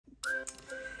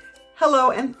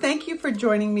Hello, and thank you for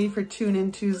joining me for Tune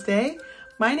In Tuesday.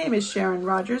 My name is Sharon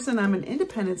Rogers, and I'm an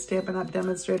independent Stampin' Up!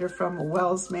 Demonstrator from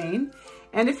Wells, Maine.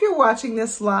 And if you're watching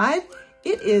this live,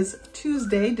 it is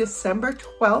Tuesday, December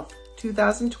 12th,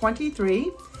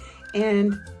 2023.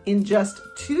 And in just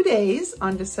 2 days,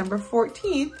 on December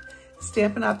 14th,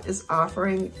 Stampin' Up! Is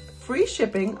offering free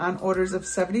shipping on orders of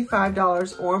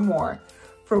 $75 or more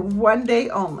for 1 day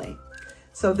only.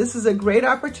 So this is a great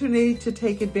opportunity to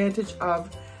take advantage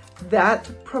of that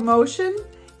promotion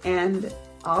and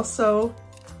also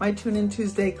my Tune In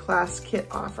Tuesday class kit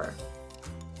offer.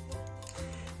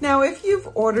 Now, if you've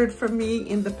ordered from me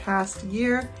in the past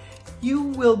year, you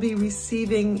will be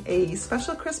receiving a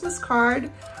special Christmas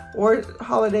card or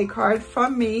holiday card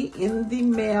from me in the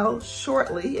mail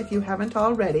shortly, if you haven't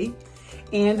already.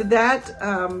 And that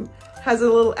has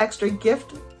a little extra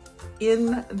gift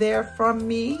in there from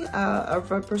me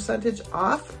of a percentage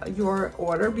off your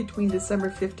order between December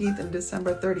 15th and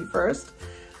December 31st.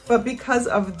 But because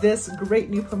of this great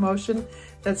new promotion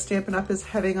that Stampin' Up! Is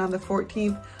having on the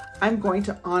 14th, I'm going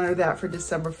to honor that for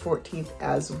December 14th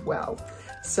as well.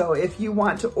 So if you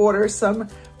want to order some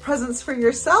presents for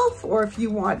yourself, or if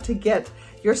you want to get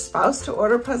your spouse to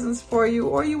order presents for you,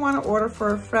 or you want to order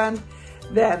for a friend,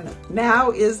 then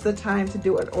now is the time to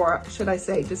do it. Or should I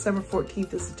say, December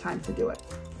 14th is the time to do it.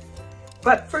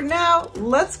 But for now,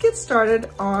 let's get started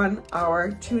on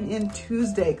our Tune In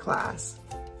Tuesday class.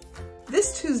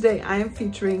 This Tuesday, I am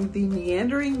featuring the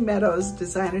Meandering Meadows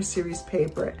Designer Series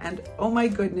paper, and oh my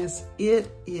goodness,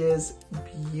 it is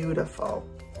beautiful.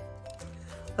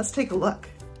 Let's take a look.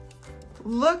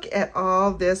 Look at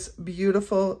all this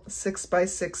beautiful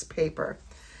 6x6 paper.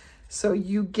 So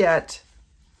you get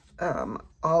a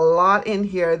lot in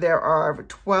here. There are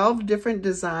 12 different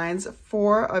designs,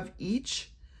 4 of each,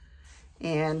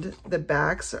 and the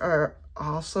backs are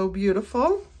also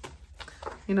beautiful.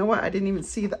 You know what? I didn't even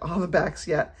see all the backs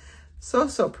yet.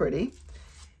 So pretty.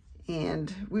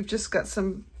 And we've just got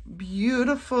some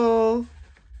beautiful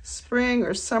spring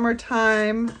or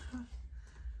summertime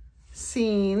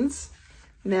scenes.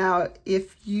 Now,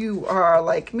 if you are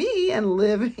like me and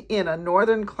live in a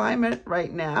northern climate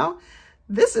right now,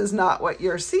 this is not what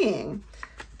you're seeing,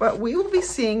 but we will be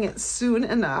seeing it soon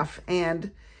enough.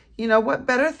 And you know what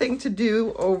better thing to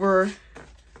do over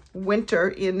winter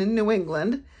in New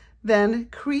England than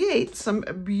create some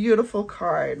beautiful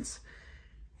cards.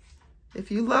 If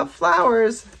you love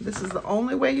flowers, this is the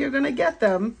only way you're going to get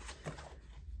them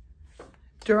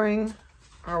during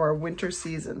our winter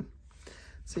season.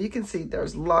 So you can see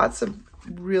there's lots of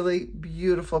really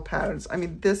beautiful patterns. I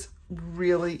mean, this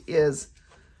really is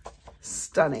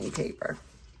stunning paper.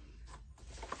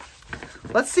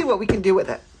 Let's see what we can do with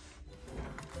it.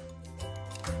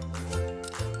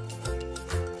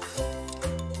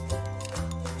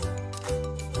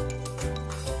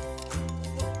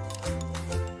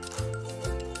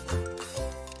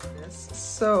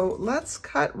 So let's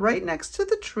cut right next to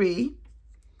the tree.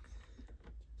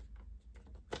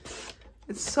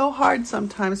 It's so hard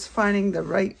sometimes finding the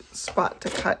right spot to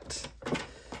cut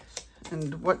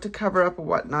and what to cover up and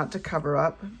what not to cover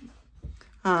up.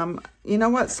 You know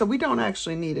what? So we don't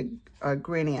actually need a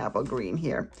granny apple green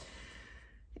here.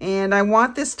 And I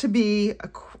want this to be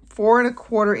 4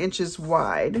 1/4 inches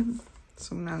wide.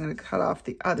 So now I'm going to cut off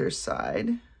the other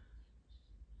side.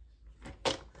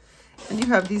 And you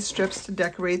have these strips to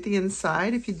decorate the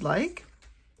inside if you'd like.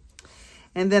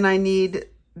 And then I need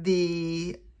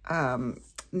the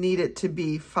need it to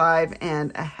be 5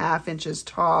 1/2 inches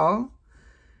tall.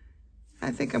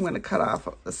 I think I'm going to cut off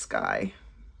the sky.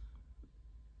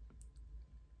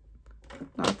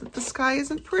 Not that the sky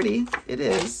isn't pretty, it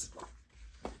is.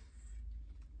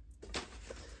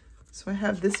 So I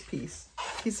have this piece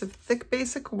of thick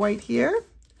basic white here,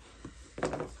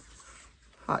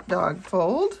 hot dog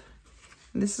fold,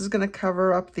 and this is going to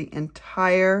cover up the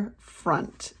entire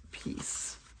front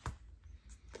piece.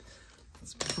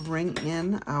 Let's bring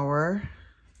in our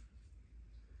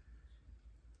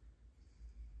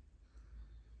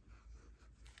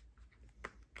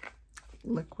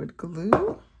liquid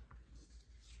glue.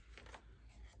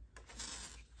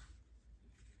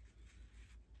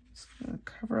 Just going to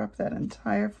cover up that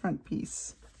entire front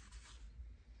piece.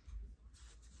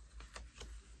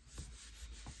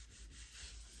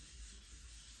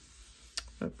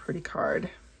 A pretty card.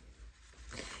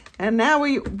 And now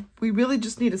we really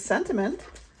just need a sentiment.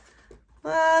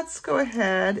 Let's go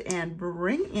ahead and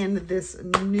bring in this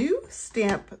new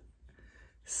stamp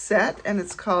set, and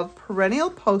it's called Perennial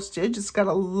Postage. It's got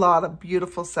a lot of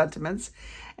beautiful sentiments,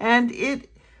 and it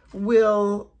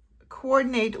will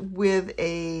coordinate with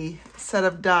a set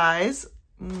of dies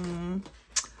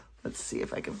Let's see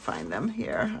if I can find them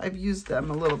here. I've used them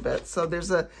a little bit. So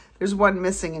there's one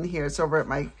missing in here. It's over at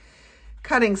my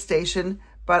cutting station,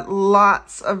 but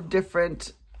lots of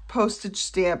different postage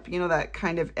stamp, you know, that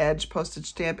kind of edge, postage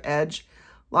stamp edge.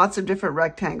 Lots of different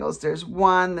rectangles. There's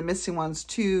one, the missing one's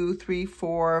 2, 3,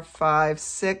 4, 5,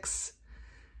 6.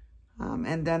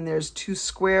 And then there's 2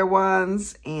 square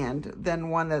ones, and then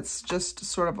one that's just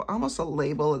sort of almost a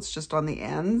label. It's just on the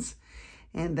ends.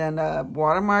 And then a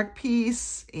watermark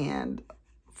piece, and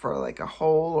for like a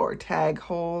hole or a tag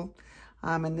hole.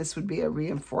 And this would be a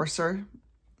reinforcer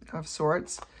of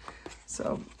sorts.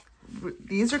 So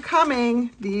these are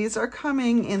coming. These are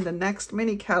coming in the next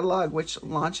mini catalog, which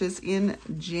launches in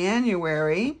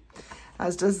January,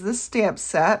 as does this stamp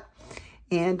set.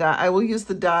 And I will use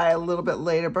the die a little bit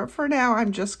later, but for now,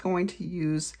 I'm just going to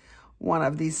use one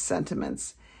of these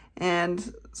sentiments.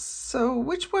 And so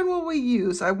which one will we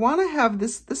use? I want to have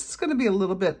this. This is going to be a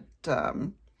little bit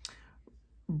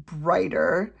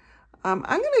brighter. I'm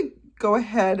going to go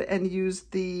ahead and use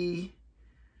the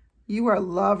You Are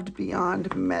Loved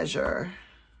Beyond Measure.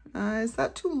 Is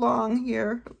that too long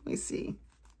here? Let me see.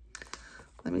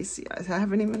 Let me see. I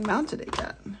haven't even mounted it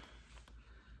yet.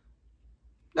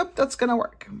 Nope, that's going to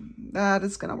work. That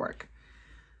is going to work.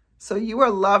 So You Are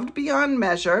Loved Beyond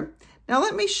Measure. Now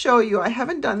let me show you, I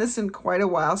haven't done this in quite a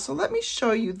while, so let me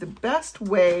show you the best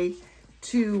way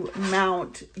to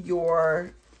mount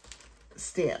your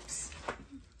stamps.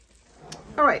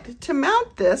 All right, to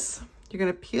mount this, you're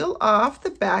going to peel off the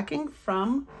backing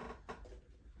from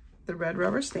the red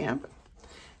rubber stamp,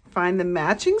 find the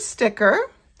matching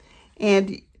sticker,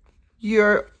 and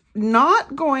you're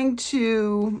not going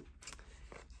to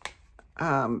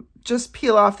just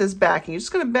peel off this backing. You're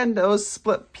just going to bend those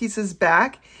split pieces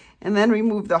back and then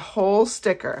remove the whole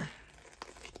sticker.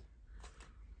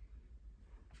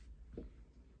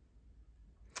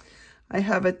 I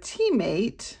have a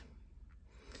teammate,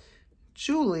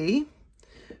 Julie,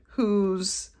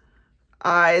 whose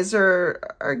eyes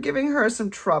are giving her some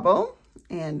trouble,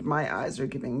 and my eyes are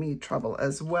giving me trouble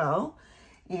as well.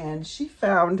 And she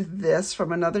found this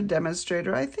from another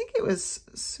demonstrator. I think it was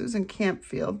Susan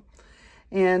Campfield.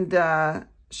 And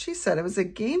she said it was a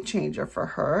game changer for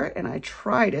her, and I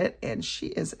tried it, and she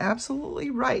is absolutely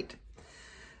right.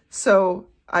 So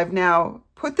I've now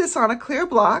put this on a clear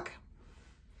block,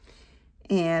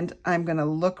 and I'm going to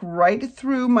look right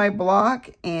through my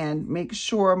block and make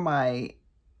sure my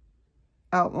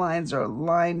outlines are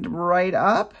lined right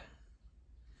up,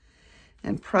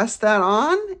 and press that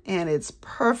on, and it's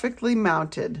perfectly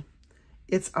mounted.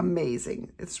 It's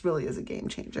amazing. It really is a game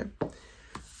changer.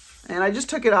 And I just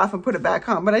took it off and put it back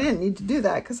on, but I didn't need to do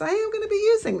that because I am going to be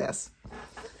using this.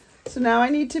 So now I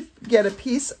need to get a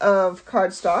piece of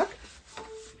cardstock,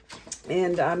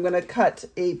 and I'm going to cut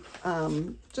a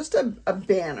just a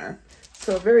banner.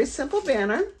 So a very simple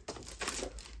banner.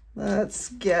 Let's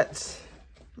get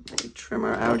a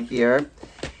trimmer out here.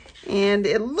 And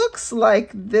it looks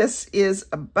like this is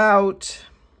about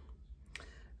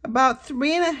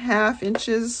 3.5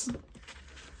 inches.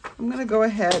 I'm going to go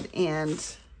ahead and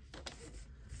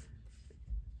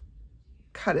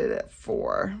cut it at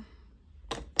 4.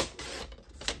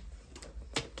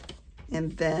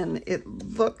 And then it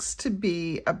looks to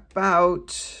be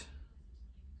about,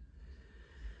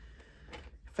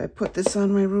 if I put this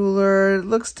on my ruler, it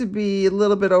looks to be a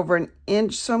little bit over 1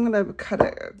 inch. So I'm going to cut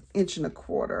 1.25 inches,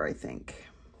 I think.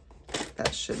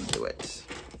 That should do it.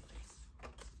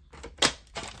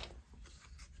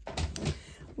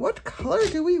 What color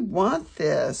do we want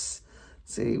this?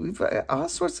 Let's see, we've got all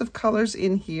sorts of colors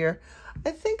in here.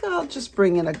 I think I'll just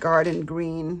bring in a garden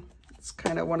green. It's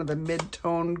kind of one of the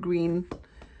mid-tone green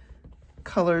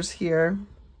colors here.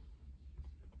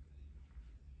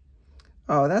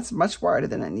 Oh, that's much wider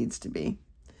than it needs to be.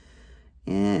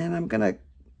 And I'm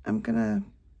gonna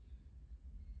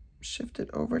shift it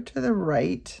over to the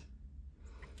right.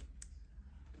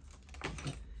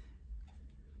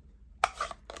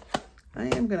 I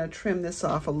am gonna trim this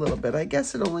off a little bit. I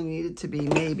guess it only needed to be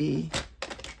maybe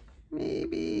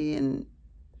maybe 1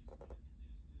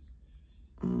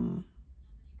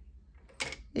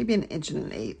 1/8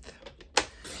 inches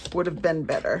would have been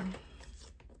better.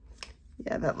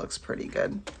 Yeah, that looks pretty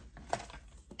good.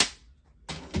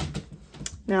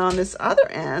 Now on this other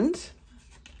end,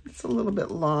 it's a little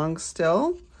bit long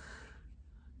still.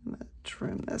 I'm gonna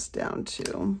trim this down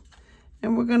too,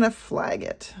 and we're gonna flag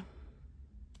it.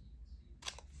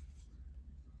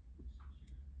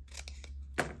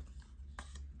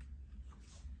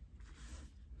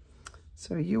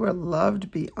 So You Are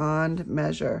Loved Beyond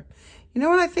Measure. You know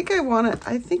what? I think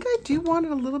I do want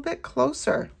it a little bit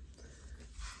closer.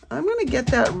 I'm gonna get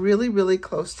that really, really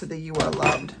close to the You Are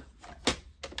Loved.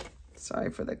 Sorry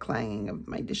for the clanging of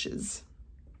my dishes.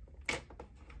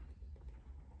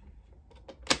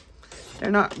 They're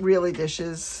not really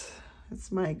dishes.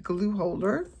 It's my glue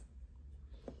holder.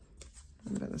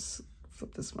 I'm gonna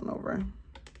flip this one over.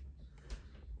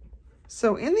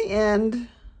 So in the end,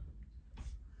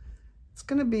 it's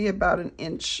gonna be about an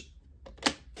inch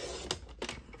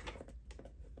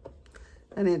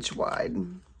wide.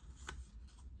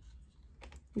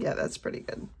 Yeah, that's pretty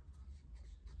good.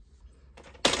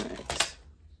 All right.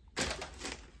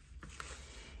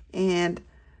 And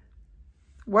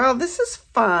while this is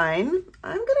fine,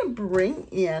 I'm gonna bring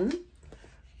in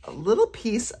a little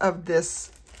piece of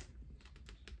this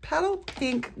Petal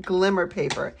Pink glimmer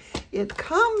paper. It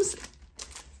comes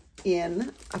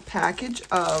in a package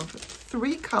of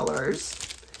 3 colors.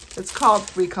 It's called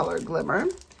 3-color glimmer.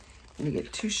 And you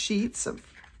get 2 sheets of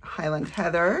Highland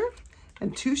Heather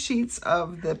and 2 sheets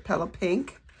of the Petal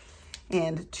Pink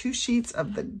and 2 sheets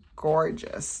of the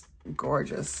gorgeous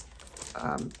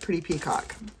Pretty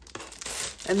Peacock.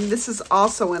 And this is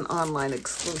also an online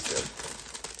exclusive.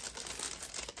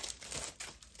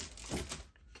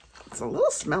 It's a little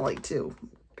smelly too,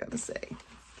 gotta say.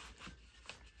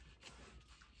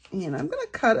 And I'm gonna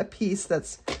cut a piece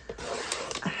that's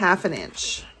a 1/2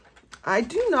 inch. I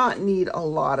do not need a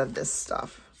lot of this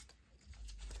stuff.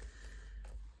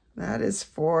 That is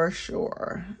for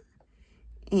sure.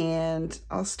 And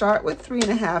I'll start with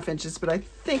 3.5 inches, but I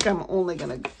think I'm only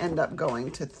gonna end up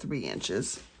going to 3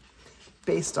 inches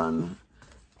based on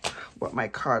what my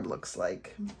card looks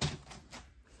like.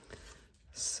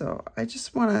 So I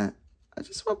just wanna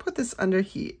put this under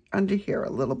here a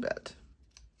little bit.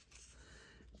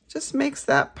 Just makes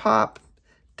that pop,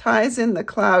 ties in the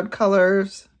cloud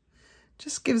colors,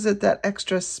 just gives it that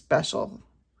extra special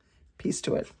piece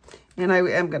to it. And I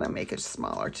am gonna make it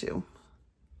smaller too.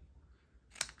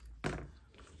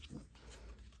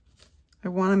 I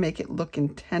wanna make it look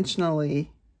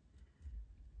intentionally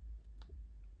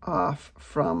off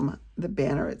from the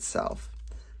banner itself.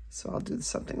 So I'll do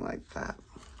something like that.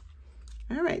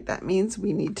 All right, that means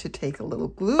we need to take a little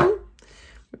glue.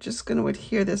 We're just gonna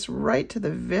adhere this right to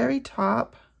the very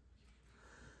top,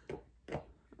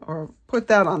 or put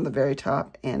that on the very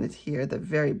top and adhere the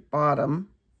very bottom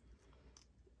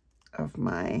of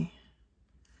my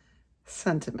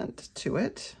sentiment to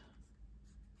it.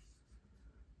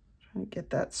 Trying to get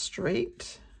that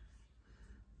straight.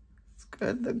 It's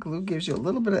good. The glue gives you a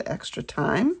little bit of extra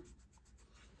time.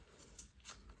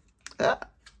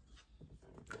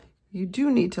 You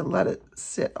do need to let it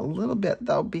sit a little bit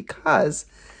though, because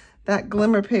that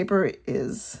glimmer paper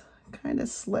is kind of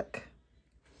slick.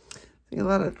 You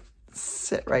let it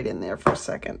sit right in there for a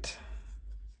second.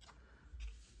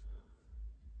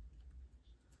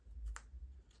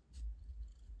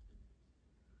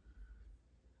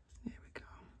 There we go.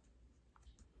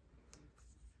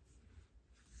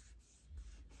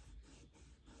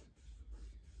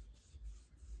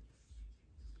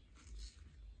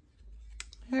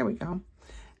 There we go.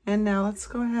 And now let's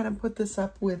go ahead and put this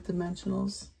up with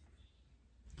dimensionals,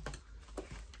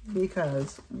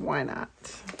 because why not?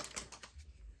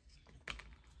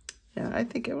 Yeah, I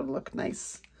think it would look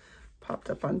nice popped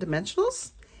up on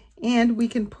dimensionals. And we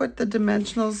can put the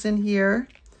dimensionals in here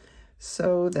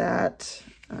so that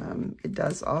it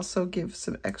does also give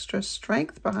some extra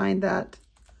strength behind that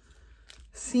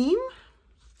seam.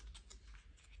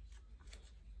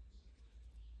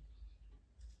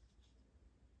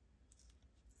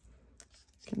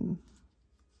 Can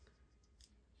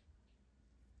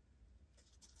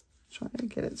try to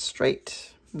get it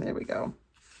straight. There we go.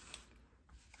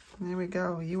 There we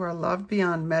go. You are loved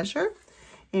beyond measure.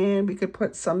 And we could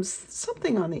put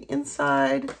something on the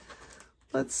inside.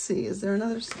 Let's see, is there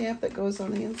another stamp that goes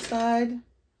on the inside?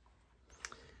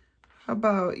 How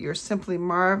about You're Simply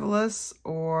Marvelous,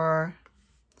 or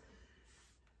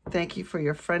Thank You for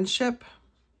Your Friendship?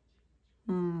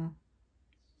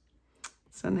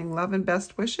 Sending love and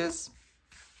best wishes.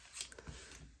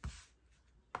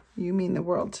 You Mean the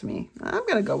World to Me. I'm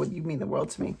gonna go with You Mean the World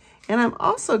to Me. And I'm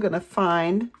also gonna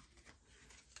find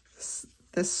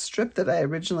this strip that I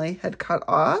originally had cut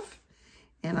off,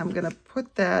 and I'm gonna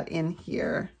put that in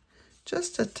here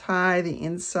just to tie the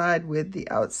inside with the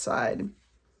outside.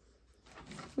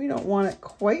 We don't want it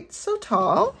quite so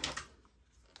tall.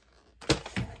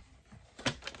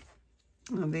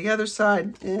 On the other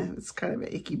side, it's kind of an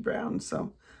icky brown,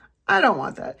 so I don't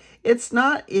want that. It's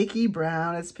not icky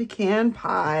brown, it's pecan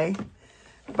pie,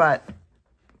 but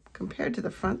compared to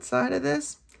the front side of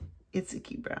this, it's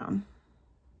icky brown.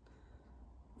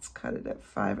 Let's cut it at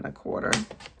 5 1/4.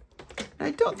 And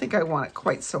I don't think I want it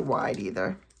quite so wide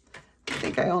either. I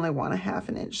think I only want a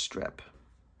 1/2 inch strip.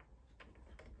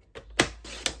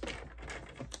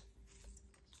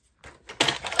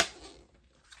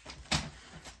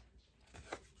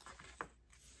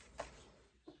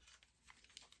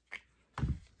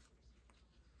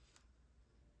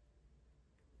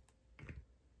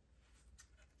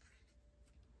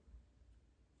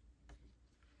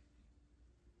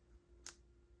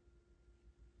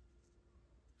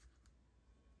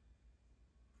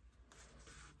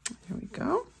 Here we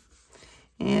go.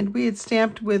 And we had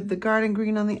stamped with the garden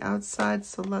green on the outside,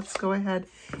 so let's go ahead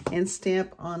and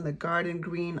stamp on the garden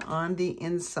green on the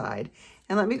inside.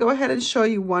 And let me go ahead and show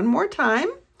you one more time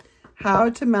how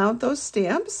to mount those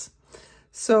stamps.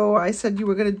 So I said we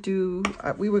were going to do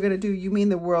You Mean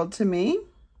the World to Me.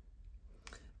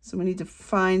 So we need to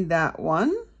find that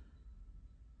one.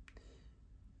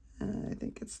 I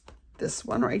think it's this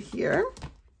one right here.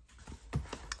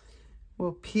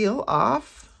 We'll peel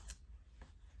off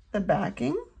the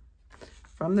backing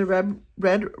from the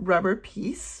red rubber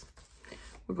piece.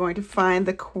 We're going to find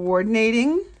the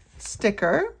coordinating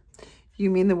sticker.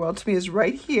 You Mean the World to Me is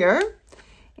right here.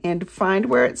 And find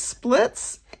where it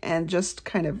splits and just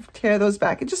kind of tear those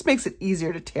back. It just makes it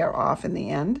easier to tear off in the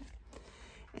end.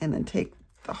 And then take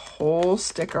the whole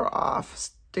sticker off,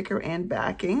 sticker and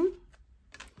backing.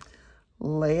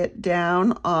 Lay it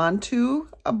down onto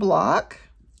a block.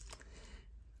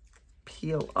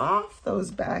 Peel off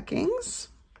those backings.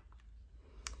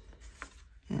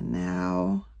 And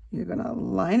now you're going to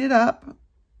line it up.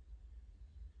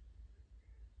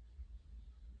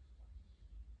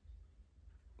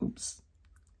 Oops.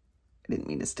 I didn't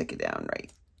mean to stick it down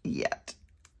right yet.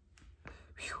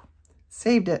 Whew.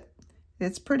 Saved it.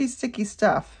 It's pretty sticky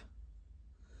stuff.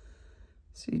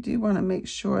 So you do want to make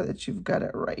sure that you've got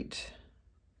it right.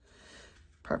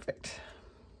 Perfect.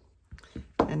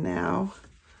 And now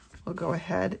we'll go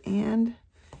ahead and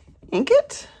ink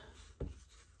it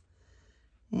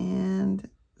and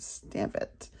stamp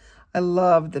it. I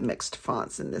love the mixed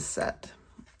fonts in this set.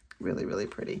 Really, really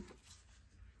pretty.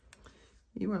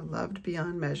 You are loved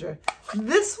beyond measure.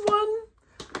 This one,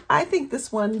 I think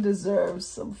this one deserves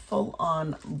some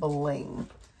full-on bling.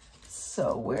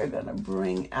 So we're gonna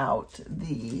bring out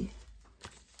the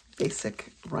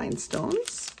basic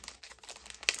rhinestones.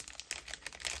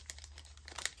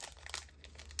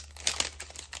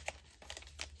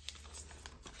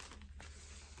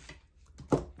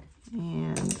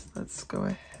 And let's go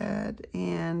ahead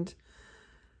and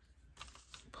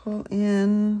pull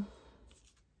in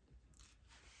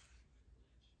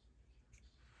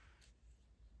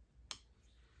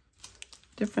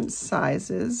different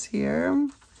sizes here.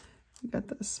 We've got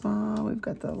the small, we've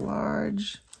got the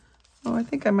large. Oh, I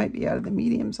think I might be out of the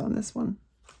mediums on this one.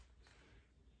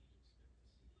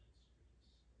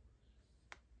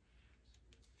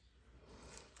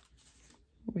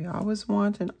 We always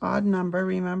want an odd number,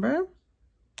 remember?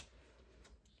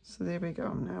 So there we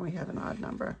go. Now we have an odd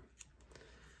number.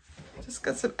 Just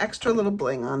got some extra little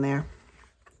bling on there.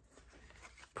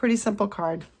 Pretty simple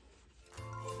card.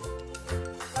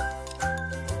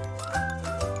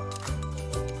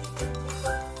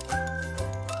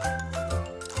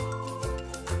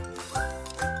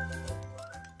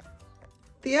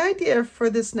 The idea for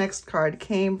this next card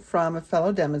came from a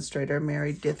fellow demonstrator,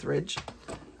 Mary Dithridge.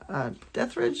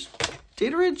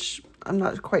 Dithridge? I'm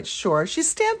not quite sure. She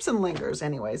stamps and lingers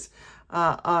anyways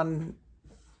online.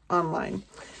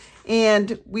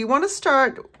 And we want to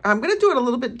start, I'm going to do it a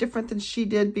little bit different than she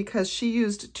did because she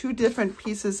used 2 different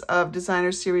pieces of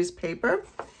designer series paper.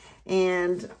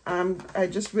 And I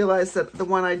just realized that the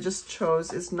one I just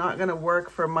chose is not going to work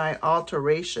for my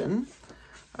alteration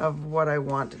of what I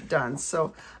want done.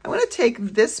 So I'm going to take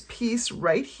this piece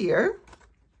right here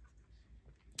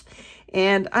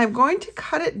and I'm going to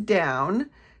cut it down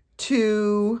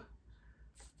to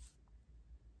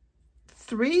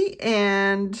 3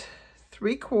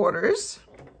 3/4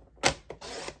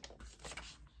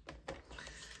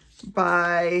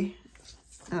 by,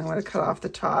 and I'm going to cut off the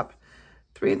top,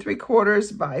 3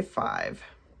 3/4 by 5.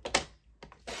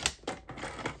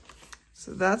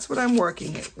 So that's what I'm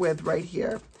working with right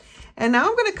here. And now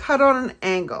I'm going to cut on an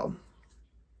angle.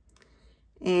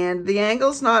 And the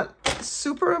angle's not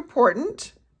super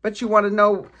important, but you want to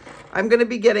know I'm going to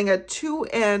be getting a 2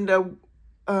 and a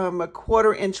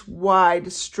 1/4 inch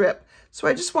wide strip. So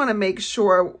I just want to make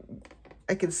sure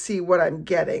I can see what I'm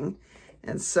getting.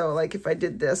 And so like if I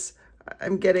did this,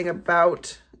 I'm getting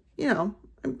about, you know,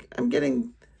 I'm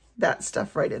getting that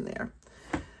stuff right in there.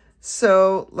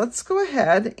 So let's go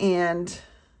ahead and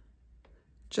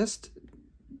just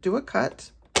do a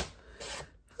cut.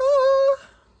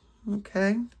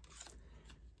 Okay.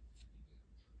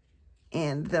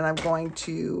 And then I'm going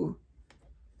to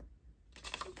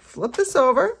flip this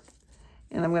over,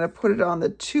 and I'm going to put it on the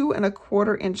 2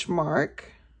 1/4 inch mark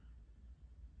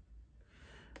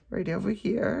right over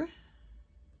here.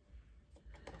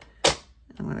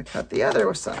 I'm going to cut the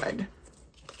other side.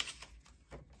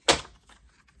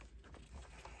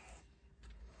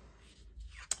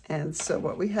 And so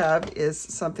what we have is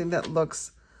something that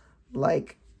looks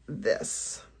like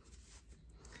this.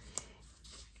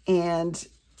 And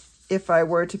if I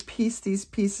were to piece these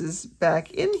pieces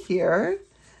back in here,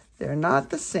 they're not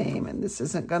the same, and this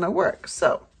isn't going to work.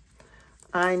 So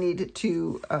I need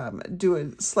to do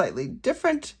a slightly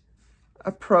different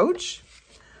approach.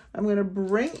 I'm going to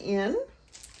bring in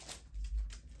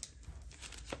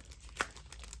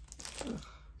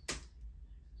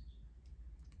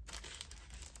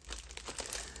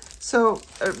so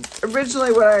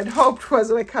originally what I had hoped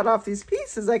was if I cut off these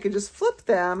pieces, I could just flip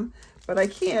them, but I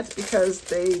can't because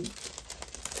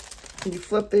when you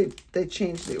flip, they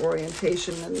change the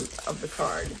orientation of the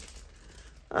card.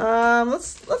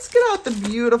 Let's get out the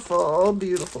beautiful,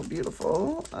 beautiful,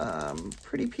 beautiful,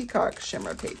 pretty peacock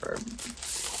shimmer paper.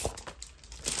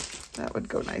 That would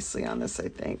go nicely on this, I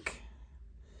think.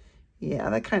 Yeah,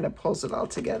 that kind of pulls it all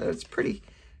together. It's pretty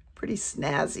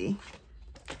snazzy.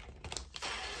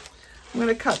 I'm going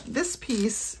to cut this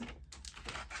piece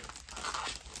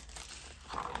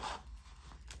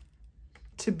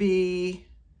to be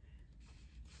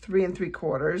 3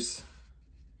 3/4.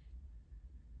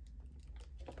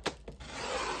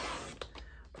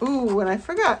 Ooh, and I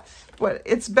forgot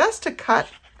it's best to cut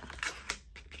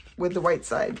with the white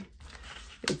side.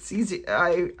 It's easy.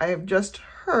 I have just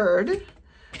heard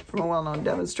from a well-known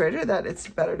demonstrator that it's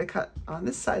better to cut on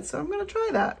this side, so I'm going to try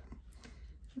that.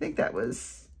 I think that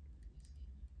was,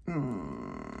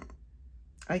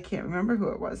 I can't remember who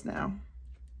it was now.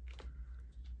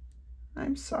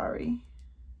 I'm sorry.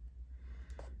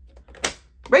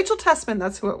 Rachel Tessman,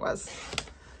 that's who it was.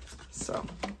 So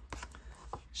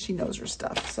she knows her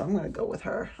stuff. So I'm going to go with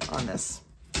her on this.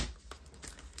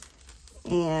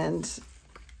 And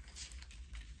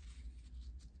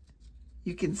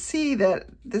you can see that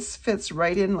this fits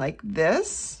right in like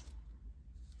this.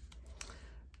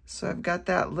 So I've got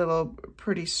that little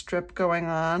pretty strip going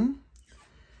on.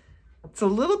 It's a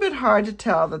little bit hard to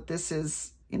tell that this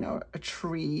is, you know, a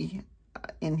tree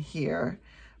in here,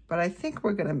 but I think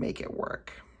we're going to make it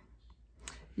work.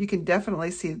 You can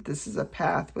definitely see that this is a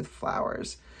path with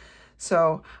flowers.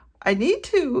 So I need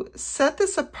to set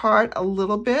this apart a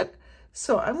little bit.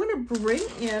 So I'm going to bring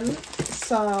in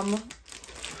some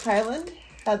Highland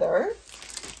Heather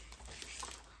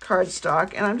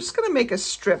cardstock, and I'm just going to make a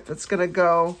strip that's going to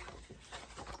go,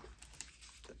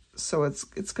 so it's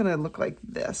going to look like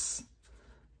this.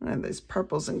 And these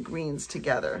purples and greens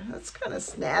together. That's kind of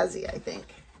snazzy, I think.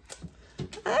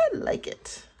 I like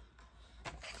it.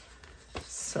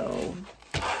 So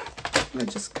I'm going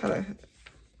to just cut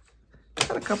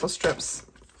a couple strips.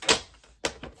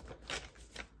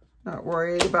 Not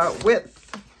worried about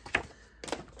width.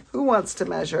 Who wants to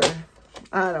measure?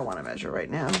 I don't want to measure right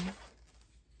now.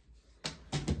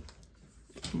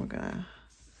 We're gonna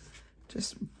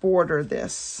just border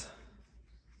this.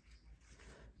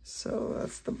 So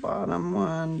that's the bottom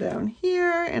one down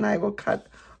here, and I will cut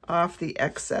off the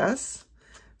excess.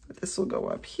 But this will go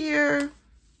up here.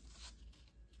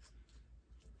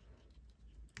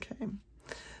 Okay.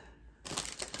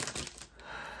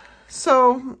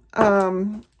 So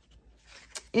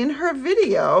in her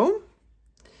video,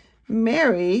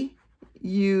 Mary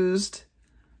used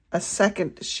a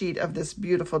second sheet of this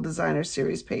beautiful designer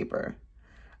series paper.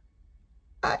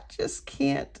 I just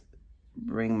can't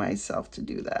bring myself to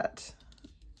do that.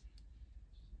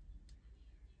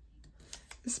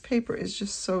 This paper is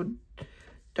just so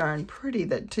darn pretty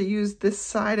that to use this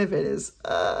side of it is,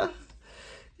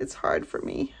 it's hard for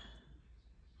me.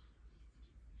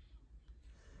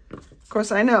 Of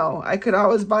course, I know I could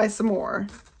always buy some more,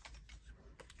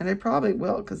 and I probably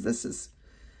will, because this is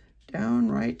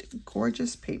downright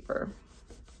gorgeous paper.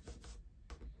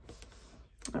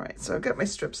 All right, so I've got my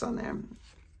strips on there.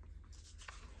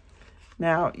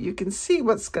 Now you can see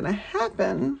what's going to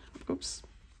happen. Oops,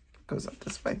 it goes up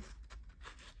this way.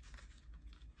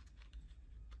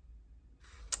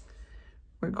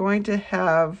 We're going to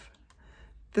have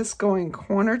this going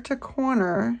corner to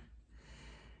corner,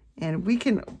 and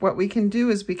what we can do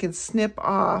is we can snip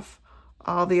off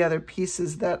all the other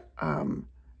pieces that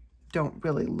don't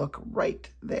really look right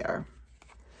there.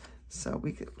 So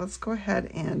let's go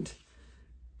ahead and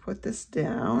put this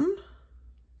down.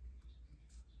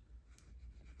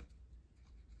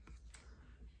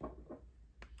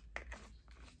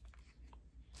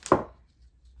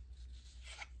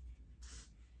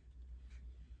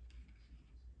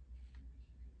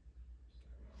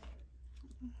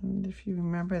 And if you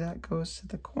remember, that goes to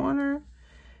the corner,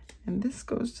 and this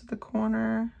goes to the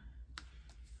corner.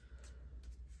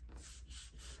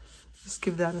 Just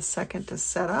give that a second to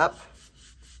set up.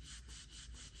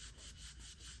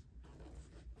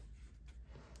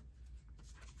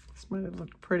 This might have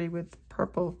looked pretty with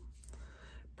purple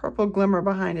glimmer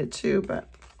behind it too, but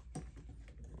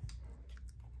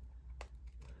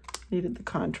needed the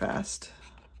contrast.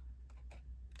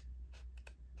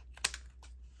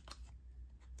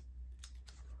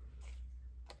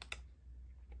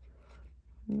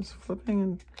 I'm just flipping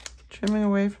and trimming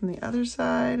away from the other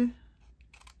side.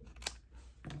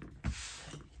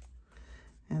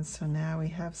 And so now we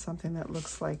have something that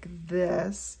looks like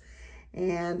this.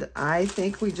 And I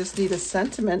think we just need a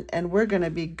sentiment and we're gonna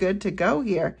be good to go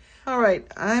here. All right,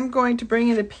 I'm going to bring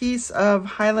in a piece of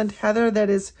Highland Heather that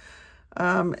is,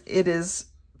 it is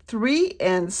 3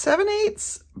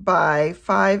 7/8 by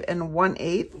 5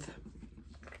 1/8.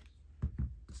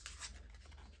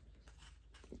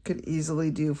 Could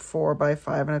easily do 4 by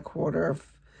 5 1/4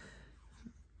 if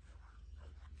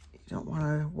you don't want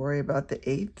to worry about the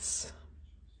eighths.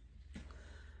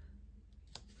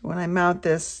 When I mount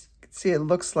this, see, it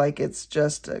looks like it's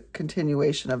just a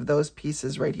continuation of those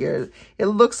pieces right here. It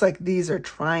looks like these are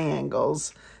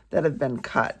triangles that have been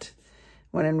cut,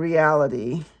 when in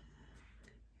reality,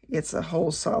 it's a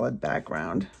whole solid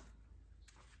background.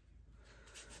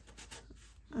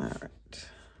 All right.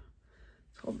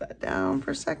 Hold that down for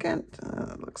a second.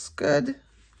 That looks good.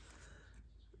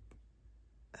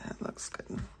 That looks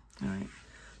good. All right.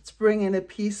 Let's bring in a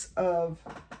piece of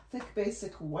thick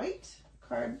basic white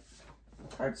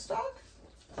cardstock.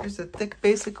 Here's a thick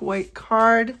basic white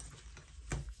card.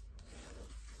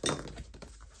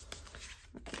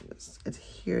 Just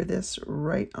adhere this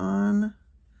right on.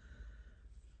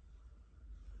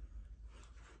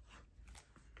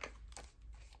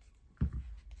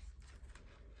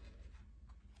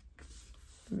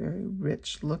 Very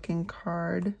rich looking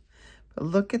card, but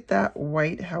look at that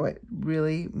white, how it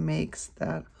really makes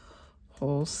that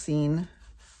whole scene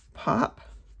pop.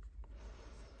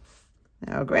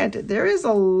 Now granted, there is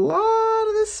a lot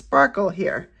of this sparkle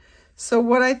here, so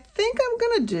what I think I'm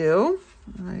gonna do,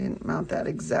 I didn't mount that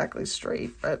exactly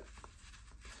straight, but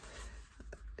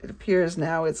it appears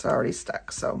now it's already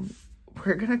stuck, so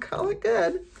we're gonna call it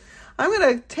good. I'm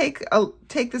gonna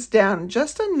take this down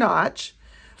just a notch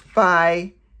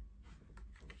by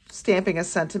stamping a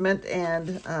sentiment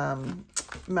and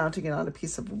mounting it on a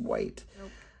piece of white. Nope.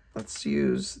 Let's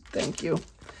use thank you.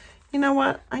 You know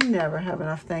what? I never have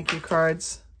enough thank you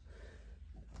cards.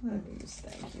 I'm going to use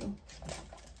thank you.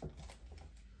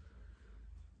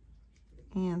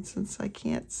 And since I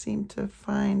can't seem to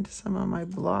find some of my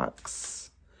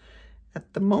blocks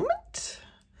at the moment,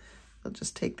 I'll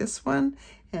just take this one,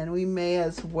 and we may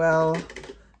as well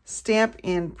stamp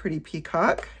in Pretty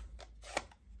Peacock.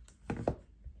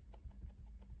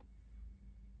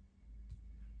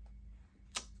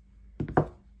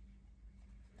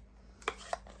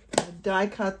 Die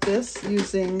cut this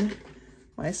using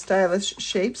my Stylish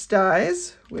Shapes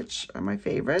dies, which are my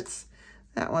favorites.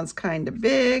 That one's kind of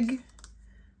big.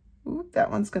 Ooh, that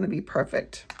one's going to be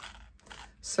perfect.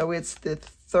 So it's the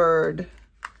third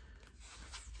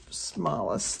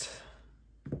smallest.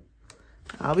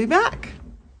 I'll be back.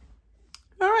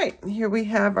 All right, here we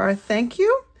have our thank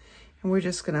you, and we're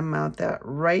just going to mount that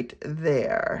right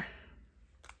there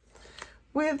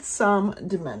with some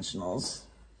dimensionals.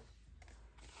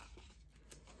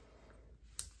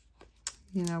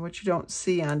 You know, what you don't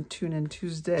see on Tune In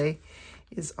Tuesday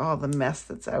is all the mess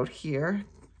that's out here,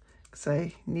 because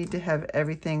I need to have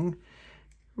everything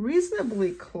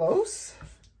reasonably close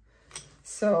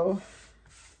so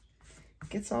it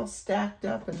gets all stacked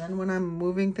up, and then when I'm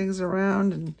moving things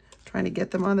around and trying to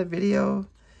get them on the video,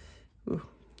 ooh,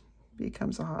 it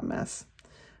becomes a hot mess.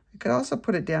 I could also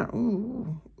put it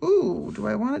down. Ooh, do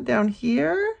I want it down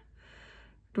here?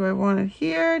 Do I want it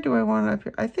here? Do I want it up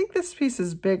here? I think this piece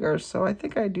is bigger, so I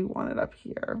think I do want it up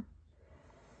here.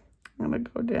 I'm gonna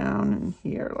go down in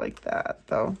here like that,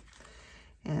 though.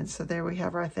 And so there we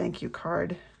have our thank you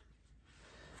card.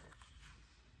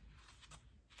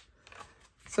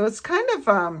 So it's kind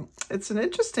of, it's an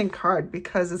interesting card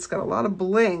because it's got a lot of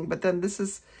bling, but then this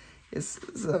is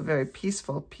a very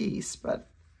peaceful piece, but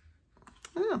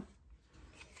I don't know.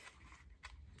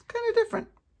 It's kind of different.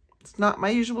 It's not my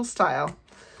usual style.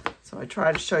 So I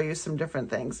try to show you some different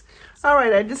things. All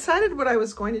right, I decided what I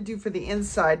was going to do for the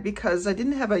inside because I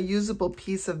didn't have a usable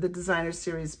piece of the Designer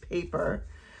Series paper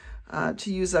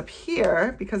to use up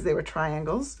here because they were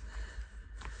triangles.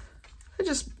 I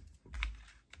just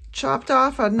chopped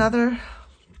off another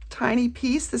tiny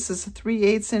piece. This is a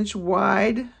 3/8 inch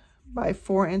wide by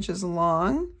 4 inches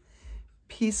long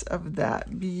piece of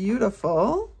that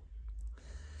beautiful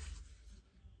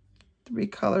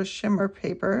 3-color shimmer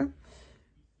paper.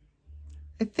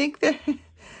 I think that,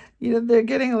 you know, they're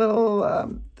getting a little,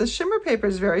 the shimmer paper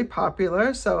is very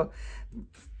popular, so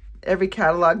every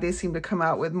catalog they seem to come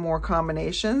out with more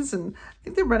combinations, and I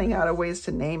think they're running out of ways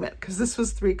to name it, because this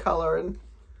was 3-color and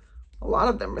a lot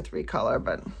of them are 3-color,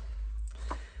 but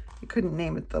you couldn't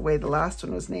name it the way the last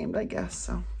one was named, I guess.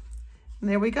 So, and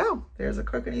there we go. There's a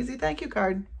quick and easy thank you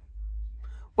card.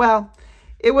 Well,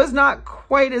 it was not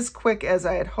quite as quick as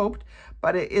I had hoped,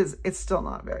 but it's still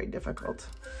not very difficult.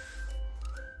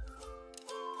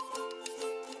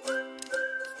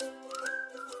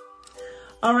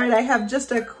 All right, I have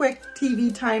just a quick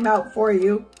TV timeout for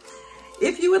you.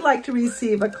 If you would like to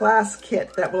receive a class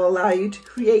kit that will allow you to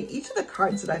create each of the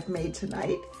cards that I've made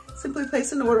tonight, simply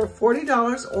place an order of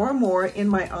 $40 or more in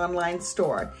my online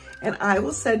store, and I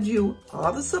will send you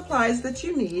all the supplies that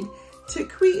you need to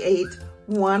create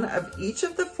one of each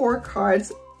of the 4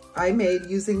 cards I made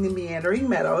using the Meandering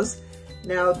Meadows.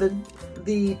 Now,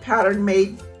 the pattern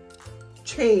may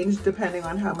change depending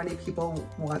on how many people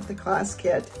want the class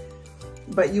kit,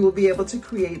 but you will be able to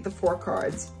create the 4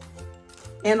 cards.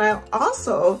 And I'll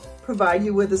also provide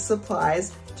you with the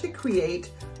supplies to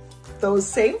create those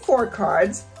same 4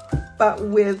 cards, but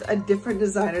with a different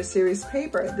designer series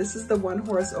paper. This is the One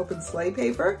Horse Open Sleigh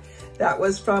paper that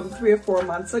was from 3 or 4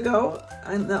 months ago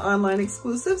on the online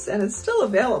exclusives, and it's still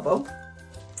available,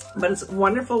 but it's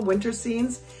wonderful winter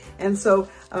scenes. And so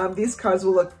these cards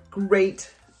will look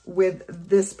great with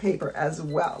this paper as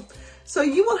well. So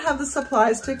you will have the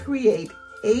supplies to create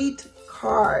 8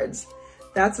 cards.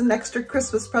 That's an extra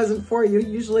Christmas present for you.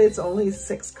 Usually it's only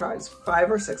 6 cards,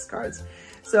 5 or 6 cards.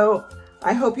 So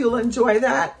I hope you'll enjoy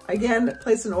that. Again,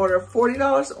 place an order of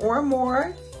 $40 or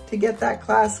more to get that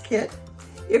class kit.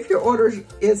 If your order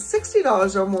is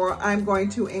 $60 or more, I'm going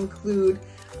to include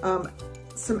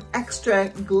some extra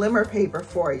glimmer paper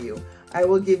for you. I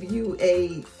will give you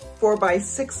a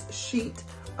 4x6 sheet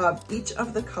of each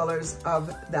of the colors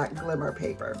of that glimmer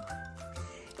paper.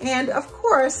 And of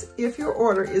course, if your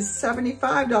order is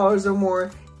 $75 or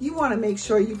more, you want to make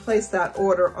sure you place that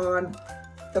order on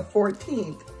the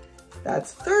 14th.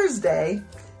 That's Thursday,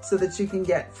 so that you can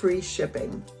get free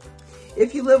shipping.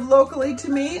 If you live locally to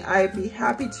me, I'd be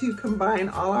happy to combine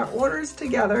all our orders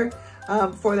together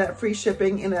for that free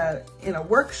shipping in a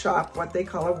workshop, what they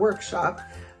call a workshop,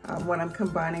 when I'm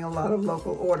combining a lot of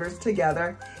local orders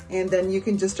together. And then you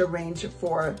can just arrange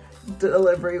for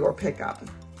delivery or pickup.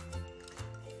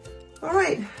 All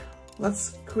right,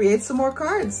 let's create some more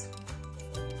cards.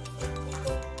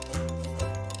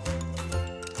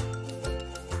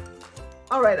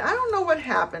 All right, I don't know what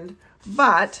happened,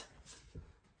 but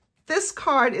this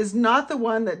card is not the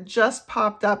one that just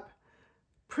popped up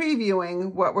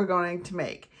previewing what we're going to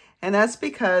make. And that's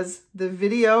because the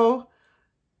video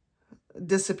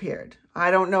disappeared.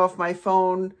 I don't know if my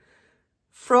phone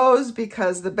froze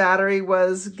because the battery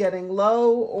was getting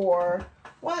low or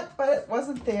what, but it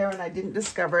wasn't there and I didn't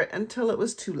discover it until it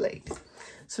was too late.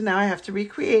 So now I have to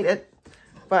recreate it,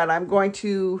 but I'm going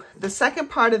to, the second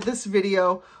part of this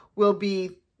video will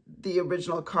be the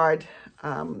original card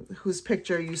whose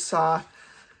picture you saw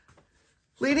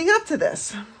leading up to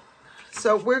this.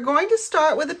 So we're going to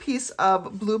start with a piece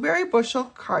of blueberry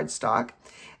bushel cardstock,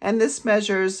 and this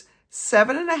measures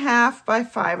 7.5 by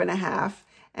 5.5,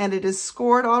 and it is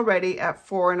scored already at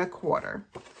 4 1/4.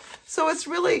 So it's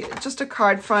really just a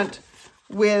card front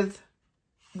with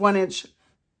 1 inch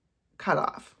cut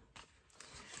off.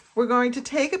 We're going to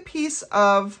take a piece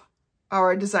of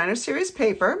our designer series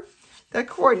paper that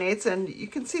coordinates, and you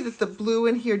can see that the blue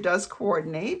in here does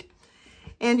coordinate,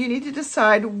 and you need to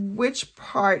decide which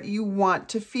part you want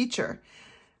to feature.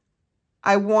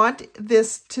 I want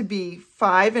this to be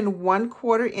 5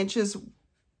 1/4 inches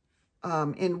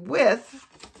in width,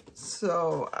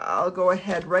 so I'll go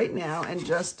ahead right now and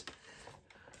just,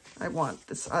 I want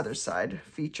this other side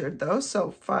featured though,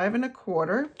 so 5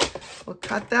 1/4. We'll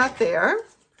cut that there.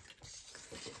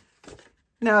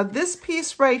 Now this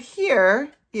piece right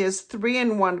here is 3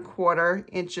 1/4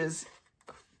 inches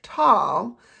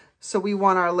tall, so we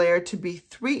want our layer to be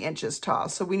 3 inches tall.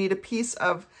 So we need a piece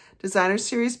of designer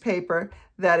series paper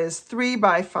that is 3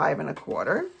 by 5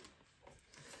 1/4.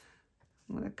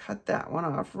 I'm going to cut that one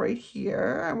off right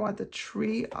here. I want the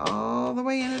tree all the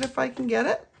way in it if I can get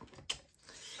it.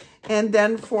 And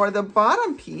then for the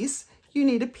bottom piece, you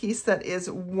need a piece that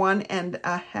is 1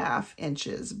 1/2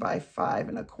 inches by 5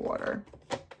 1/4.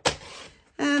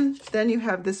 And then you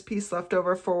have this piece left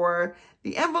over for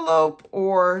the envelope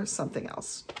or something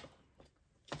else.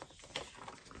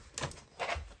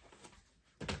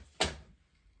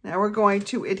 Now we're going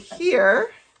to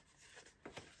adhere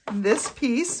this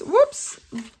piece. Whoops,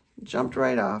 jumped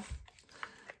right off.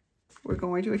 We're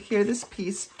going to adhere this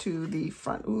piece to the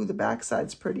front. Ooh, the back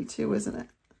side's pretty too, isn't it?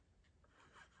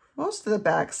 Most of the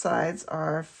back sides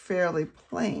are fairly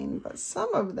plain, but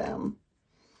some of them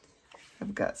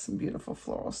have got some beautiful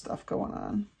floral stuff going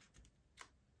on.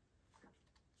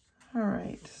 All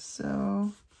right,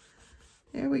 so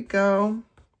there we go.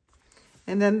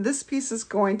 And then this piece is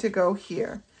going to go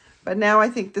here. But now I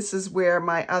think this is where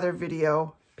my other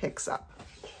video picks up.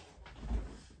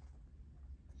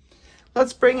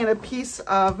 Let's bring in a piece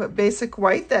of basic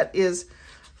white that is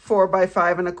 4 by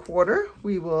 5 1/4.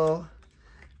 We will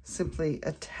simply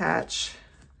attach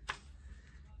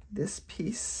this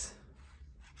piece.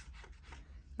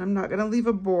 I'm not going to leave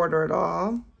a border at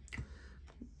all.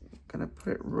 I'm going to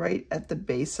put it right at the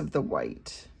base of the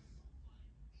white.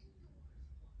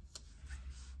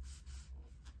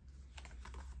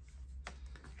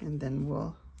 And then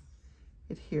we'll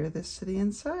adhere this to the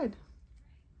inside.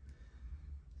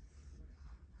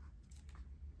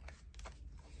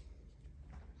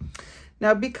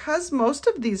 Now, because most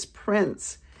of these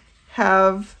prints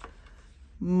have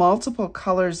multiple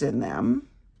colors in them,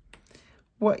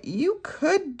 what you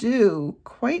could do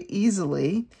quite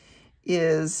easily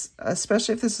is,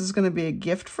 especially if this is going to be a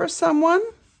gift for someone,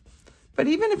 but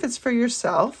even if it's for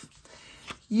yourself,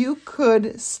 you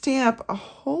could stamp a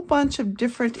whole bunch of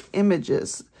different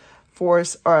images for,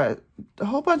 or a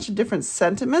whole bunch of different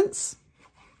sentiments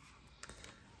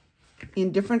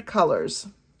in different colors,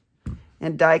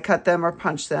 and die cut them or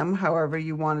punch them, however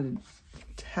you wanted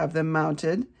to have them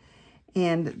mounted.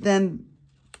 And then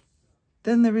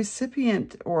the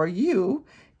recipient or you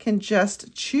can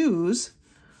just choose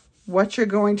what you're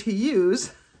going to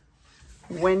use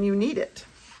when you need it.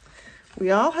 We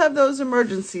all have those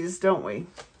emergencies, don't we?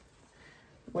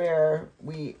 Where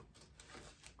we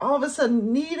all of a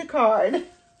sudden need a card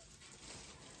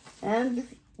and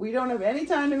we don't have any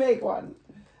time to make one.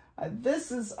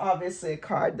 This is obviously a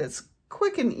card that's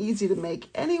quick and easy to make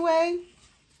anyway,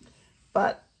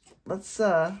 but let's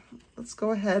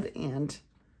go ahead and,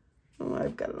 oh,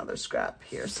 I've got another scrap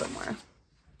here somewhere.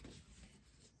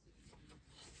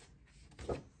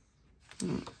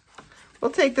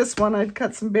 We'll take this one. I'd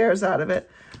cut some bears out of it.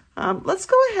 Let's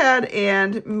go ahead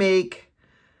and make,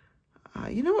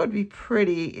 you know what would be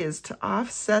pretty is to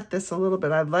offset this a little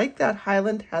bit. I like that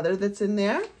Highland Heather that's in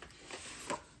there.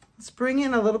 Let's bring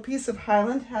in a little piece of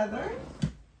Highland Heather.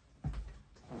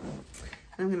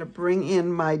 I'm going to bring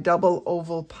in my double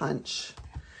oval punch.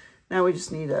 Now we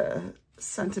just need a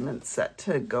sentiment set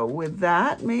to go with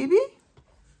that, maybe.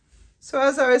 So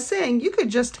as I was saying, you could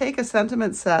just take a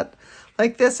sentiment set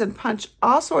like this and punch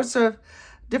all sorts of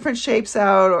different shapes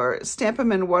out or stamp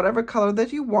them in whatever color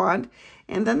that you want,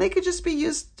 and then they could just be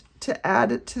used to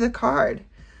add it to the card.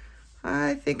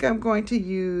 I think I'm going to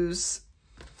use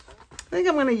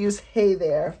Hey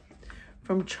There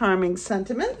from Charming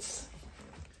Sentiments.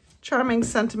 Charming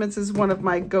Sentiments is one of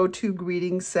my go-to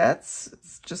greeting sets.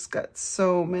 It's just got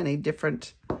so many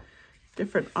different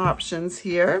options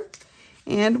here.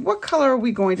 And what color are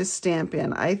we going to stamp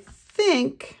in? I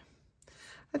think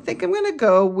I'm going to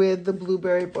go with the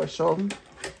Blueberry Bushel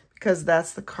because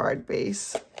that's the card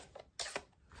base.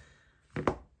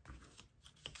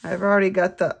 I've already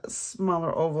got the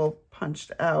smaller oval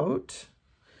punched out.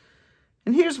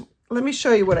 And let me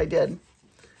show you what I did.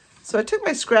 So I took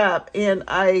my scrap and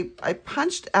I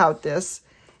punched out this,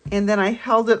 and then I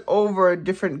held it over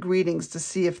different greetings to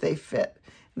see if they fit.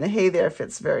 And the Hey There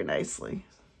fits very nicely.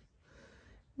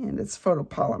 And it's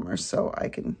photopolymer, so I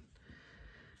can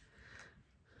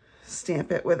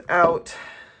stamp it without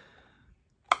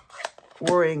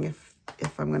worrying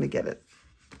if I'm going to get it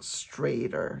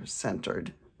straight or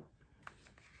centered,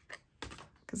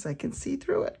 because I can see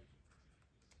through it.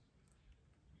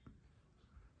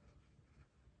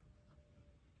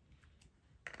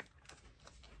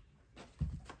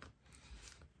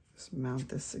 Let's mount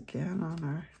this again on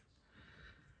our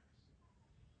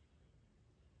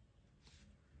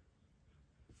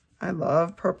I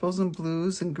love purples and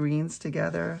blues and greens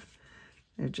together.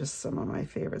 They're just some of my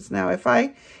favorites. Now, if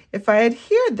I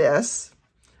adhere this,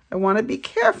 I want to be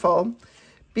careful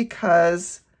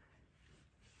because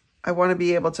I want to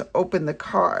be able to open the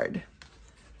card.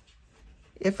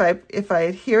 If I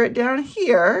adhere it down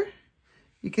here,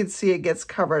 you can see it gets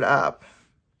covered up.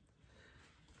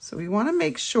 So we want to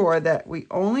make sure that we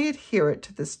only adhere it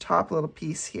to this top little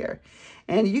piece here.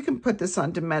 And you can put this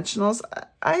on dimensionals.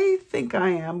 I think I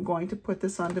am going to put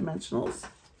this on dimensionals.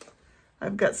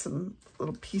 I've got some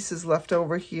little pieces left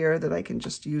over here that I can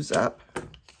just use up.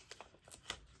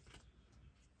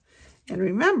 And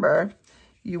remember,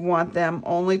 you want them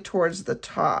only towards the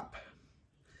top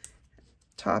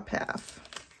half.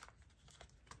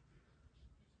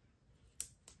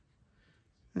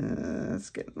 It's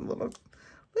getting a little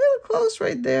close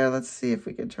right there. Let's see if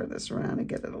we can turn this around and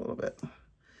get it a little bit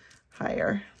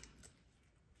higher.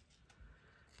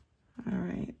 All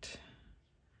right.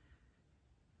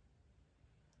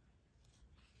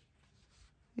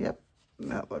 Yep,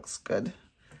 that looks good.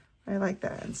 I like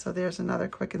that. And so there's another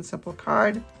quick and simple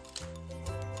card.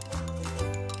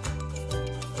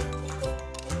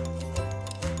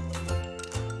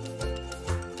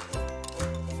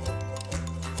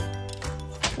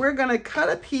 We're going to cut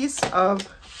a piece of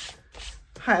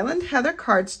Highland Heather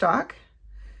cardstock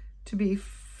to be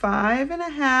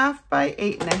 5.5 by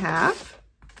 8.5.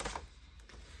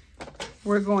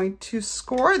 We're going to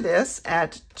score this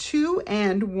at 2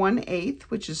 1/8,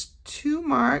 which is 2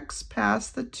 marks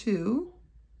past the 2.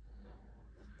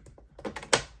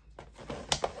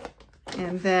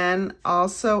 And then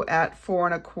also at 4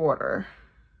 1/4,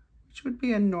 which would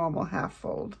be a normal half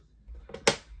fold.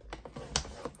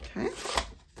 Okay.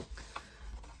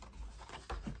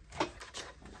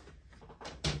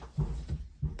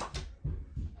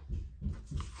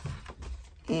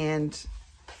 And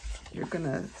you're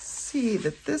gonna see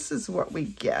that this is what we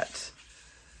get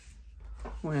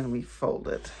when we fold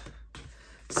it.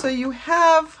 So you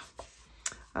have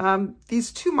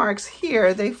these 2 marks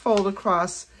here, they fold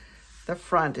across the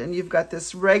front, and you've got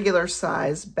this regular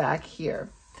size back here.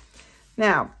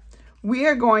 Now, we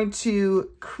are going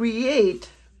to create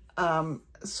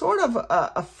sort of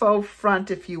a faux front,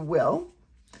 if you will.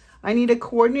 I need a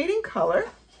coordinating color.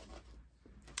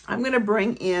 I'm going to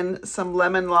bring in some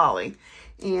Lemon Lolly,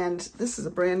 and this is a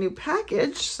brand new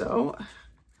package, so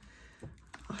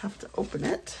I'll have to open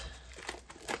it.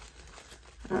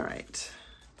 All right.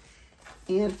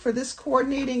 And for this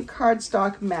coordinating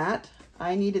cardstock mat,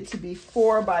 I need it to be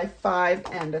 4 by 5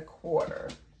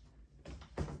 1/4.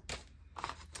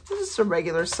 This is a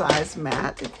regular size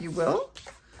mat, if you will.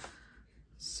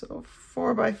 So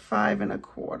 4 by 5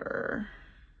 1/4.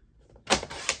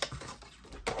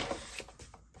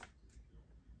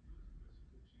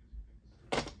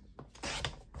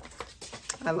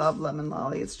 I love Lemon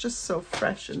Lolly. It's just so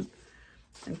fresh and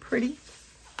pretty.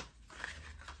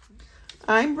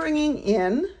 I'm bringing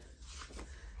in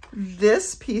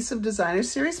this piece of Designer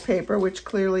Series paper, which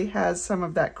clearly has some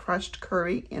of that crushed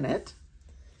curry in it.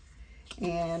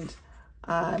 And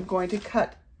I'm going to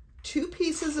cut 2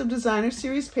 pieces of Designer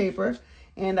Series paper,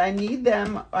 and I need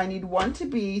one to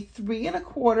be 3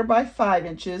 1/4 by 5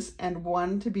 inches and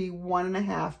one to be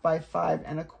 1.5 by 5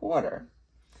 1/4.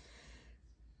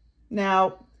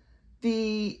 Now,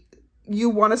 you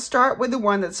want to start with the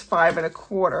one that's 5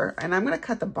 1/4, and I'm going to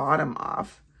cut the bottom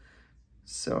off.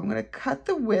 So I'm going to cut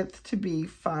the width to be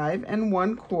 5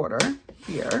 1/4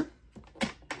 here.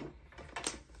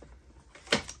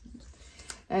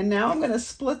 And now I'm going to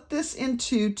split this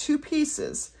into 2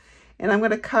 pieces, and I'm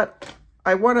going to cut,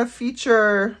 I want to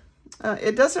feature,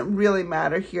 it doesn't really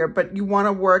matter here, but you want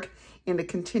to work in a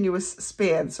continuous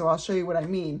span, so I'll show you what I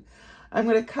mean. I'm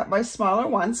going to cut my smaller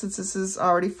one, since this is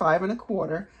already 5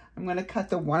 1/4. I'm going to cut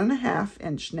the 1.5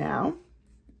 inch now.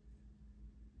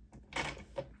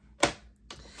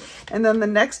 And then the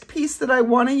next piece that I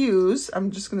want to use, I'm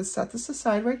just going to set this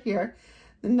aside right here.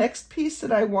 The next piece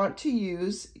that I want to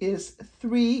use is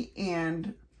 3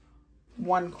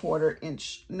 1/4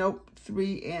 inch. Nope,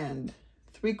 3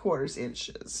 3/4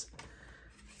 inches.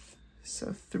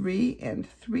 So 3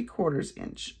 3/4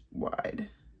 inch wide.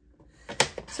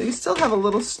 So you still have a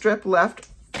little strip left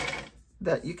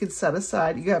that you can set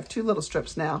aside. You have 2 little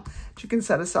strips now that you can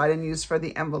set aside and use for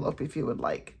the envelope if you would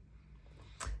like.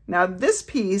 Now this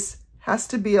piece has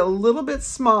to be a little bit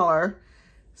smaller,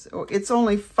 so it's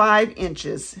only 5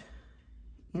 inches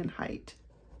in height.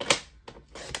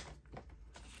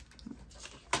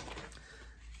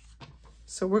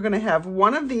 So we're going to have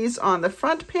one of these on the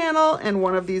front panel, and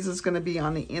one of these is going to be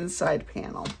on the inside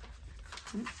panel.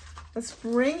 Let's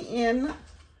bring in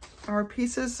our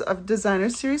pieces of Designer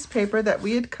Series paper that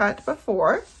we had cut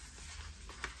before.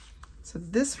 So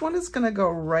this one is going to go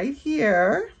right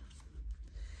here,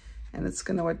 and it's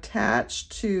going to attach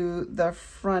to the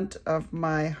front of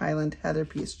my Highland Heather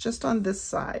piece, just on this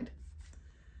side.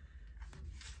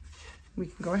 We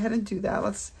can go ahead and do that.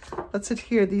 Let's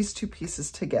adhere these 2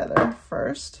 pieces together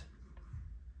first.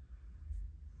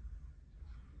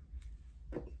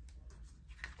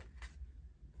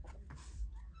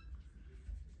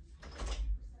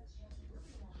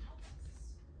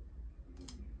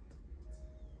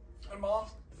 Hi, Mom.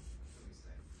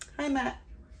 Hi, Matt.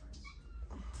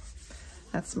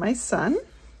 That's my son.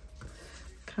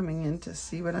 coming in to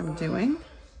see what I'm doing.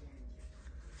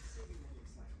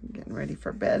 I'm getting ready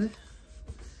for bed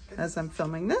as I'm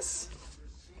filming this.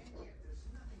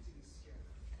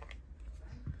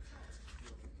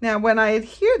 Now, when I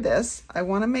adhere this, I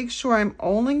want to make sure I'm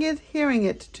only adhering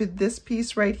it to this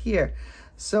piece right here.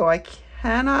 So I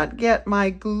cannot get my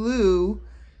glue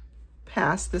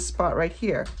past this spot right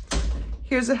here.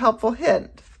 Here's a helpful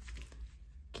hint.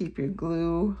 Keep your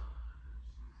glue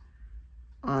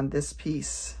on this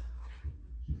piece.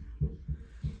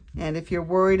 And if you're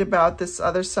worried about this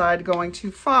other side going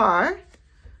too far,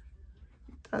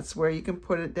 that's where you can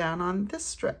put it down on this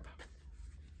strip.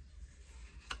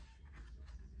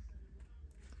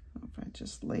 If I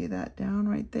just lay that down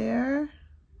right there,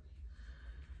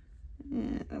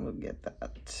 and we'll get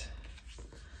that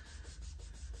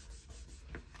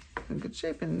in good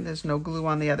shape. And there's no glue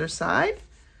on the other side.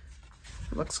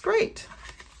 It looks great.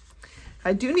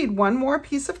 I do need one more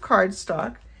piece of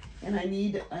cardstock, and I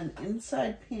need an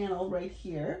inside panel right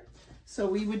here. So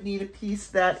we would need a piece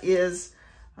that is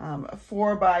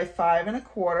 4 by 5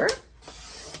 1/4.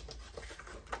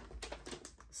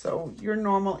 So your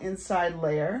normal inside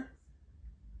layer,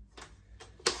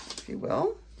 if you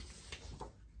will.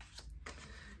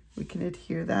 We can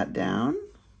adhere that down.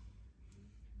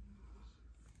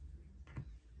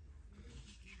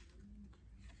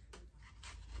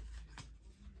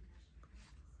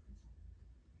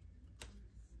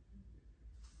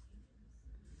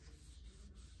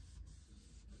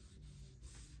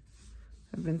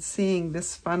 I've been seeing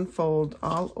this fun fold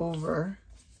all over,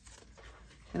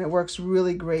 and it works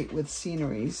really great with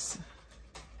sceneries.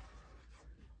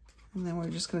 And then we're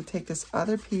just going to take this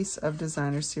other piece of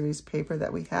designer series paper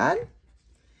that we had,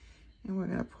 and we're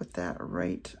going to put that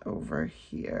right over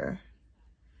here.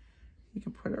 You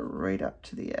can put it right up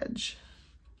to the edge.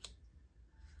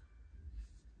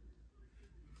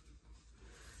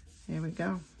 There we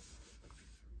go.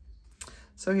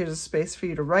 So here's a space for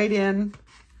you to write in,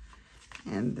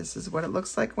 and this is what it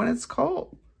looks like when it's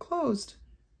closed.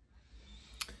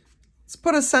 Let's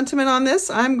put a sentiment on this.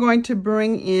 I'm going to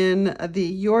bring in the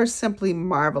You're Simply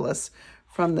Marvelous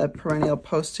from the Perennial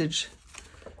Postage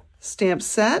stamp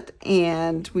set,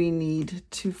 and we need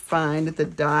to find the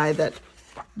die that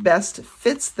best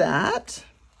fits that.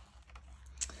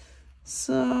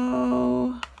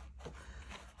 So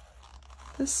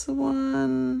this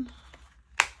one,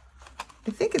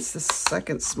 I think it's the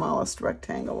second smallest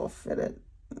rectangle will fit it.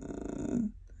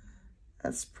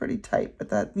 That's pretty tight, but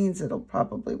that means it'll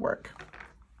probably work.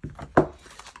 All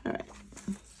right.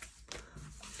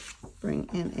 Bring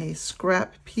in a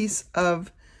scrap piece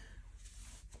of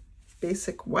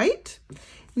basic white.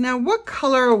 Now, what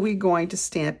color are we going to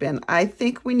stamp in? I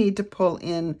think we need to pull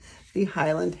in the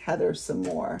Highland Heather some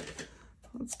more.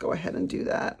 Let's go ahead and do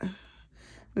that. I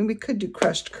mean, we could do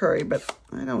crushed curry, but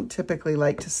I don't typically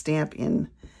like to stamp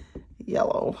in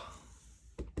yellow,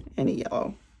 any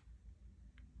yellow.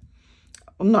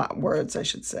 Well, not words, I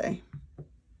should say.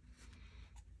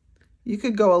 You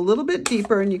could go a little bit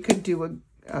deeper, and you could do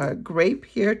a grape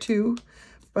here too,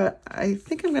 but I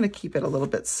think I'm going to keep it a little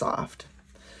bit soft.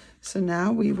 So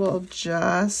now we will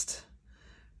just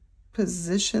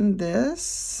position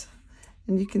this,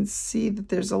 and you can see that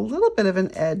there's a little bit of an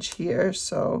edge here,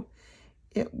 so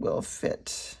it will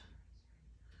fit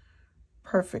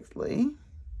perfectly.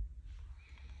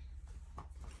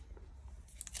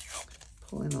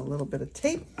 Pull in a little bit of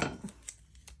tape.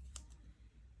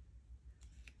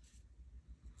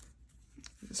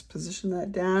 Just position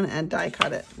that down and die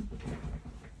cut it.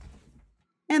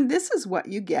 And this is what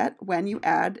you get when you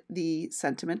add the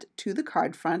sentiment to the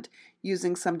card front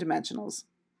using some dimensionals.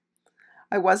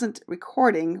 I wasn't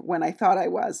recording when I thought I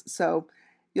was, so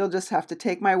you'll just have to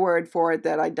take my word for it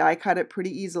that I die cut it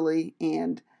pretty easily,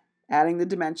 and adding the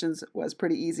dimensions was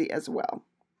pretty easy as well.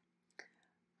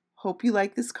 Hope you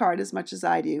like this card as much as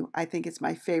I do. I think it's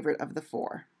my favorite of the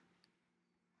 4.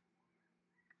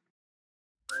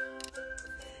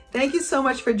 Thank you so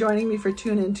much for joining me for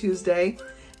Tune In Tuesday.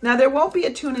 Now, there won't be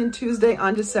a Tune In Tuesday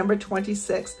on December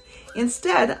 26th.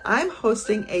 Instead, I'm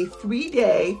hosting a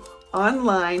 3-day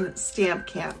online stamp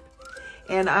camp.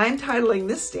 And I'm titling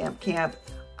this stamp camp,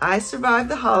 I Survived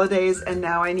the Holidays and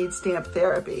Now I Need Stamp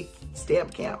Therapy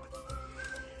Stamp Camp.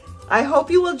 I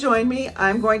hope you will join me.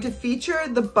 I'm going to feature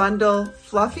the bundle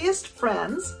Fluffiest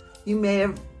Friends. You may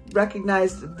have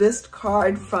recognized this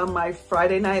card from my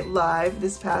Friday Night Live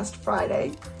this past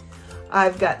Friday.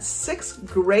 I've got 6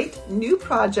 great new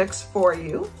projects for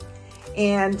you,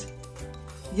 and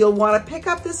you'll want to pick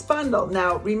up this bundle.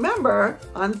 Now, remember,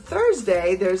 on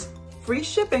Thursday, there's free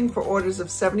shipping for orders of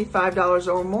 $75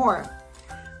 or more.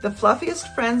 The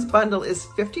Fluffiest Friends Bundle is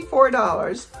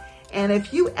 $54. And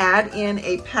if you add in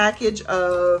a package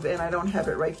of, and I don't have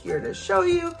it right here to show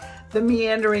you, the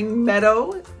Meandering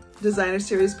Meadow Designer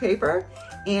Series paper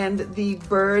and the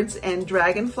birds and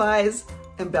dragonflies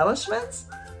embellishments,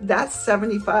 that's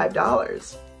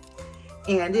 $75.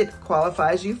 And it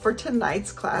qualifies you for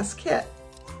tonight's class kit.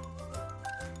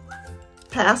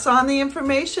 Pass on the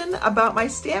information about my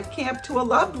stamp camp to a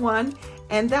loved one,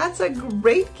 and that's a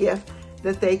great gift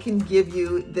that they can give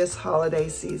you this holiday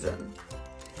season.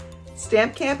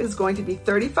 Stamp Camp is going to be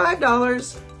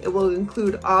 $35. It will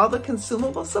include all the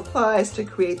consumable supplies to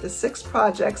create the 6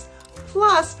 projects,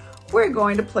 plus we're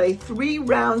going to play 3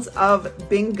 rounds of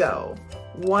bingo,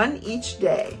 1 each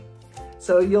day.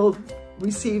 So you'll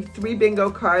receive 3 bingo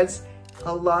cards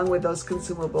along with those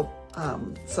consumable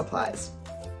supplies.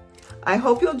 I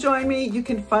hope you'll join me. You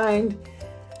can find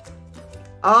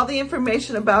all the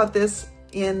information about this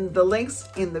in the links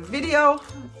in the video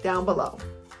down below.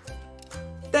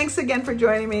 Thanks again for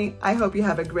joining me. I hope you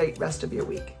have a great rest of your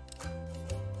week.